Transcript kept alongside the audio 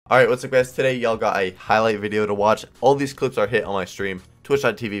Alright, what's up guys? Today y'all got a highlight video to watch. All these clips are hit on my stream,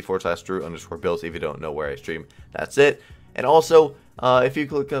 twitch.tv/Drew_Bills if you don't know where I stream. That's it. And also, if you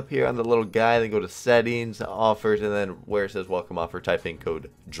click up here on the little guy, then go to settings, offers, and then where it says welcome offer, type in code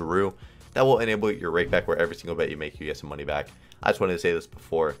DREW. That will enable your rake back where every single bet you make, you get some money back. I just wanted to say this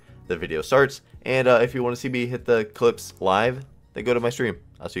before the video starts. And if you want to see me hit the clips live, then go to my stream.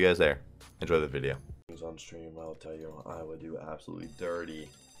 I'll see you guys there. Enjoy the video. On stream, I'll tell you I would do absolutely dirty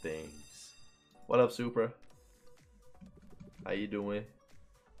things. What up, Supra? How you doing?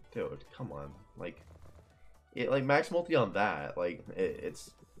 Dude, come on. Like max multi on that. Like, it's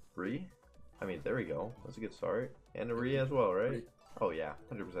free? I mean, there we go. That's a good start. And a re as well, right? Free. Oh, yeah.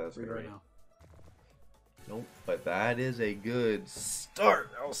 100% that's free right now. Nope, but that is a good start.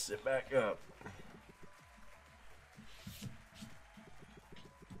 I'll sit back up.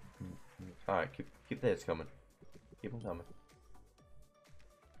 Alright, keep the hits coming. Keep them coming.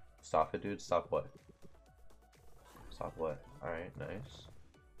 Stop it, dude. Stop what? Stop what? Alright, nice.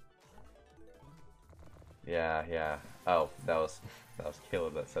 Yeah. Oh, that was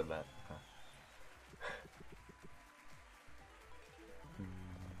Caleb that said that. Oh.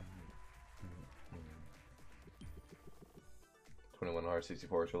 21 hard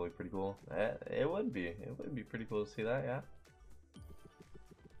 64 is really pretty cool. It would be. It would be pretty cool to see that, yeah.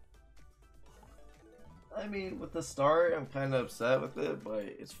 I mean, with the start, I'm kind of upset with it, but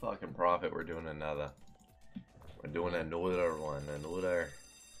it's fucking profit. We're doing another. We're doing another one. Another.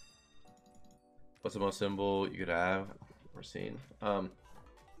 What's the most symbol you could have? We're seeing. I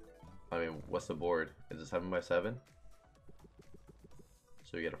mean, what's the board? Is it 7x7?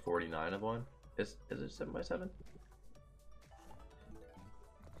 So you get a 49 of one. Is it 7x7?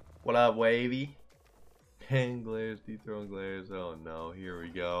 What up, Wavy? Pen glares, dethrone glares. Oh no, here we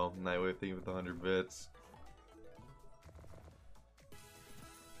go. Nightwave thing with 100 bits.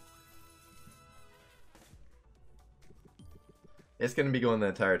 It's gonna be going the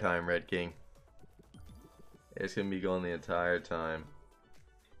entire time, Red King. It's gonna be going the entire time.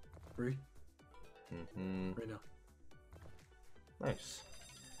 Free? Mm-hmm. Right now. Nice.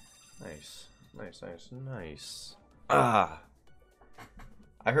 Nice. Ah!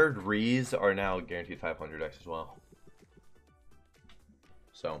 I heard Rees are now guaranteed 500x as well.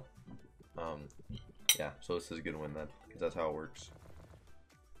 So, yeah, so this is a good win then, because that's how it works.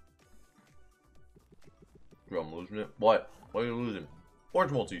 Yo, I'm losing it. What? What are you losing?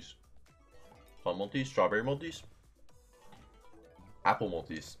 Orange multis. Plum multis, strawberry multis, apple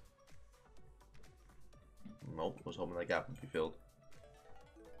multis. Nope, was hoping that gap would be filled.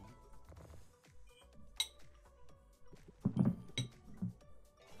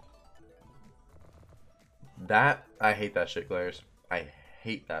 That, I hate that shit, Glares. I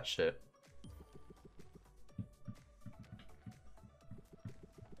hate that shit.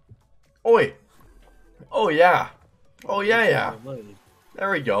 Oi! Oh yeah! Oh yeah! There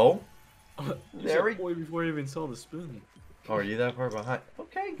we go. There we go. Before you even saw the spoon. Oh, are you that far behind?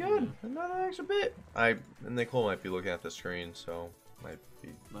 Okay, good. Another extra bit. And Nicole might be looking at the screen, so might be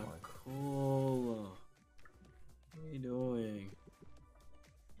fine. Cool. What are you doing?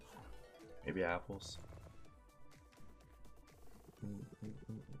 Maybe apples.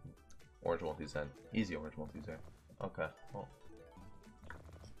 Orange multis then. Easy orange multis there. Okay. Well.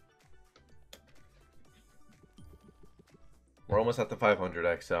 We're almost at the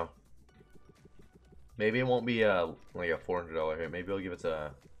 500x, so maybe it won't be like a $400 hit. Maybe I'll give it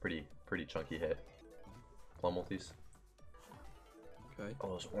a pretty chunky hit. Plum multis. Okay.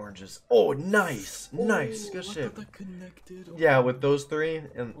 Oh, those oranges. Oh, nice. Good shit. Connected. Oh, yeah, with those three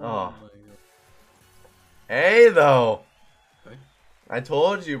and oh. Hey though. Okay. I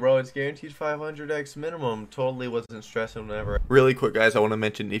told you, bro, it's guaranteed 500x minimum. Totally wasn't stressing whenever. Really quick, guys, I want to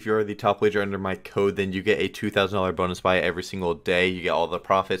mention if you're the top wager under my code, then you get a $2,000 bonus buy every single day. You get all the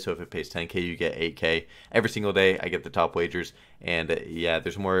profits. So if it pays 10K, you get 8K every single day. I get the top wagers. And yeah,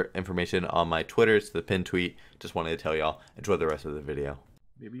 there's more information on my Twitter. It's the pinned tweet. Just wanted to tell y'all. Enjoy the rest of the video.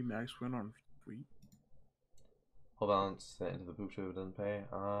 Maybe Max went on tweet. Hold on, set into the poop show doesn't pay.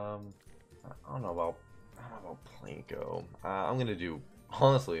 I don't know about Planko. I'm gonna do,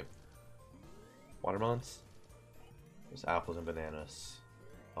 honestly, watermelons. There's apples and bananas.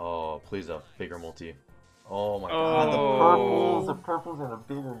 Oh, please a bigger multi. Oh my god, the purples and a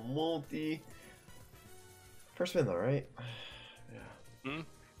bigger multi. First spin though, right? Yeah. Hmm?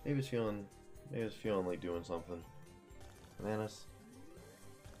 Maybe it's feeling like doing something. Bananas.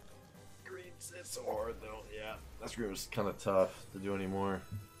 Greens, it's so hard though. Yeah, that green was kind of tough to do anymore.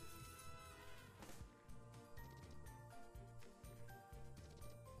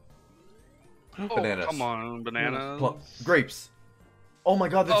 Oh, Bananas. come on, bananas. Grapes. Oh my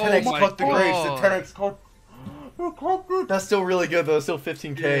god, the Oh 10x my caught the grapes. The God. 10x caught. That's still really good though. It's still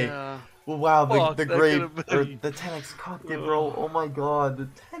 15k. Yeah. Well, wow, Fuck, the that grape could've or been- the 10x cocked it, bro. Oh my god, the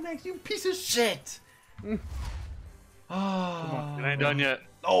 10x, you piece of shit. Ah, It ain't done yet.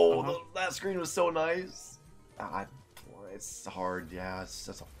 Oh, that screen was so nice. Ah, it's hard. Yeah, that's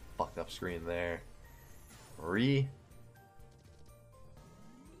a fucked up screen there.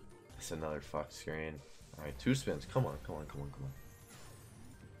 That's another fucked screen. All right, 2 spins. Come on.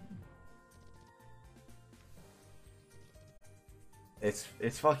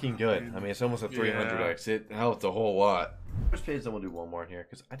 It's fucking good. I mean, it's almost a 300x. It helped a whole lot. First page, then we'll do one more in here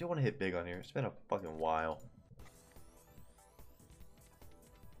because I do want to hit big on here. It's been a fucking while.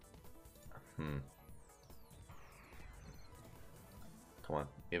 Come on,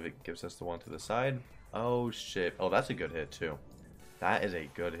 gives us the one to the side. Oh shit. Oh, that's a good hit too. That is a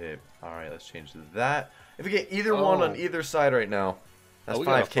good hit. All right, let's change that. If we get either one on either side right now, that's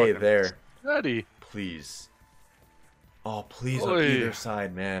 5k there. Ready. Please. Oh, please on either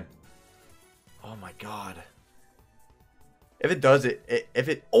side, man. Oh my god. If it does it,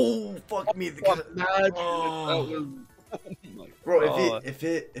 oh fuck me. Oh. Bro, if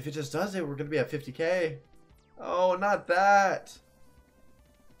it just does it, we're gonna be at 50k. Oh, not that.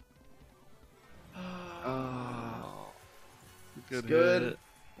 Oh, good. Hit.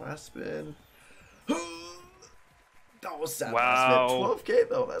 Last spin. That was sad. Wow. Last spin. 12k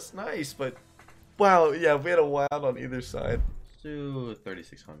though. That's nice, but wow, yeah, we had a wild on either side. Let's do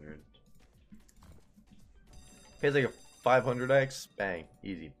 3600. Pays like a 500x. Bang,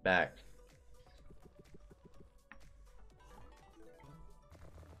 easy back.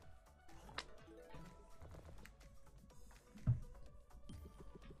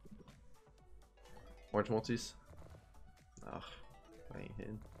 Orange multis. Ugh, I ain't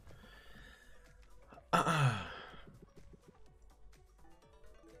hitting.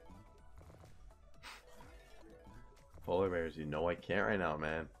 Polar bears, you know I can't right now,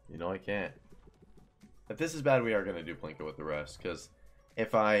 man. You know I can't. If this is bad, we are gonna do Plinko with the rest, because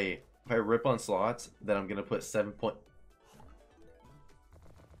if I rip on slots, then I'm gonna put 7 point.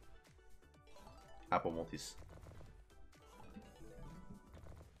 Apple multis.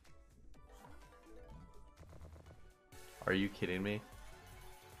 Are you kidding me?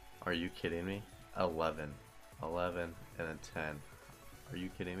 Are you kidding me? 11, and then 10. Are you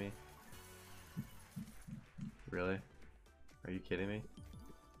kidding me? Really? Are you kidding me?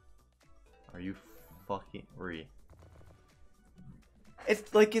 Are you fucking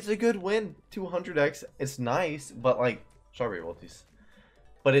It's like, it's a good win. 200x. It's nice, but like strawberry multis.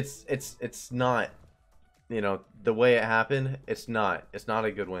 But it's not, you know, the way it happened. It's not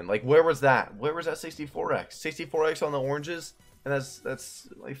a good win. Like, where was that? Where was that 64x? 64x on the oranges, and that's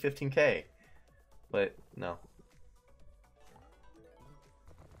like 15k. But no.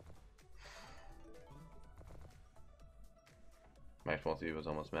 Max multi was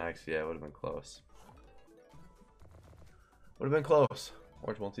almost max. Yeah, it would have been close. Would have been close.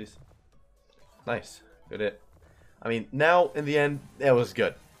 Orange multis. Nice. Good hit. I mean, now, in the end, it was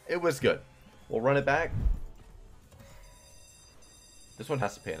good. It was good. We'll run it back. This one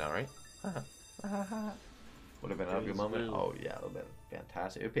has to pay now, right? Would have been a good moment. Oh, yeah, that would have been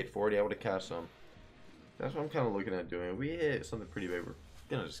fantastic. It paid 40. I would have cashed some. That's what I'm kind of looking at doing. If we hit something pretty big, we're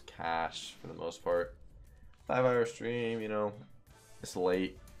going to just cash for the most part. 5-hour stream, you know. It's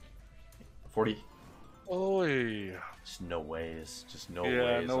late. 40. Oy. Just no ways. Just no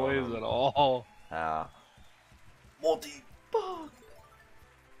Yeah, ways. no ways at all. Multi. Fuck.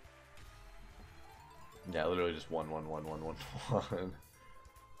 Yeah, literally just 1, 1, 1, 1, 1, 1.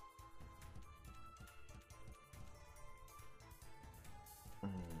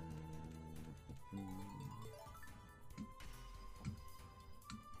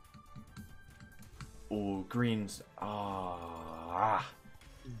 Ooh, greens. Ah.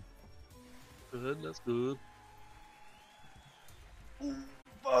 Good, that's good.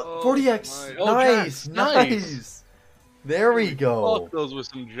 Fuck. 40x. Oh, Nice. jacks, Nice. There we go. Fuck those with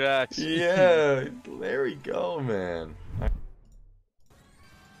some jacks. Yeah, there we go, man.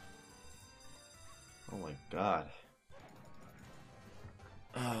 Oh my god.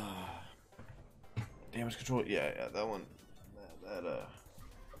 Damage control. Yeah, that one. That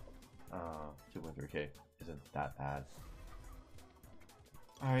 2.3k isn't that bad.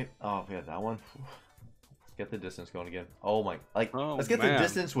 All right. Oh, we had that one. Let's get the distance going again. Oh my, like, let's get the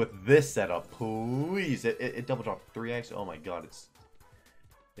distance with this setup, please. It double dropped 3x. Oh my god,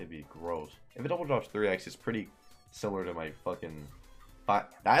 it'd be gross. If it double drops 3x, it's pretty similar to my fucking.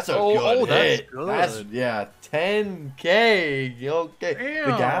 That's a good hit. That's good. Yeah, 10k. Okay.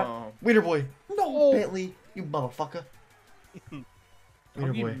 Damn. The gap. Wiener boy. No, Bentley, you motherfucker. I'll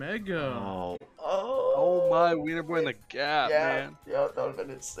Boy. get Mega. Oh. Oh my, Wiener Boy in the gap, Yeah, man. yeah, that would have been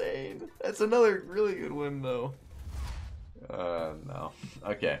insane. That's another really good win, though. No.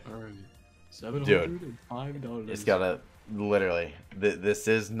 Okay. Alright. $705. It's gotta, literally, this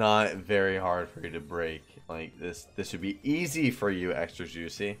is not very hard for you to break. Like, this should be easy for you, Extra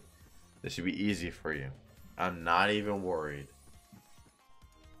Juicy. This should be easy for you. I'm not even worried.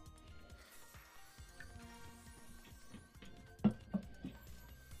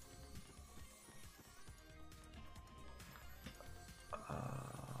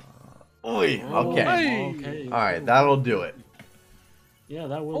 Oi, okay. Okay. Alright, that'll do it. Yeah,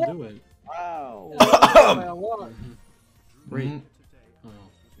 that will do it. Wow. Great. Oh.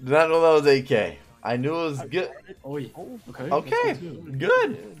 Did not know that was 8K. I knew it was good. Oh, yeah. Okay. Okay, that's too.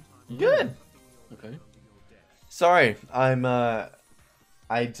 good. Yeah. Good. Okay. Sorry,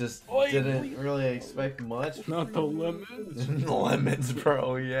 I just didn't really expect much. Not the lemons. Lemons,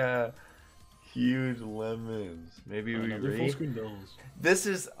 bro, yeah. Huge lemons. Maybe we Another full read. screen bills. This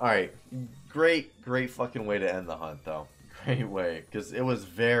is, alright, great fucking way to end the hunt, though. Great way, because it was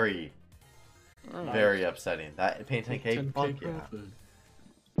very upsetting. That paint 10K, 10K fuck yeah. profit.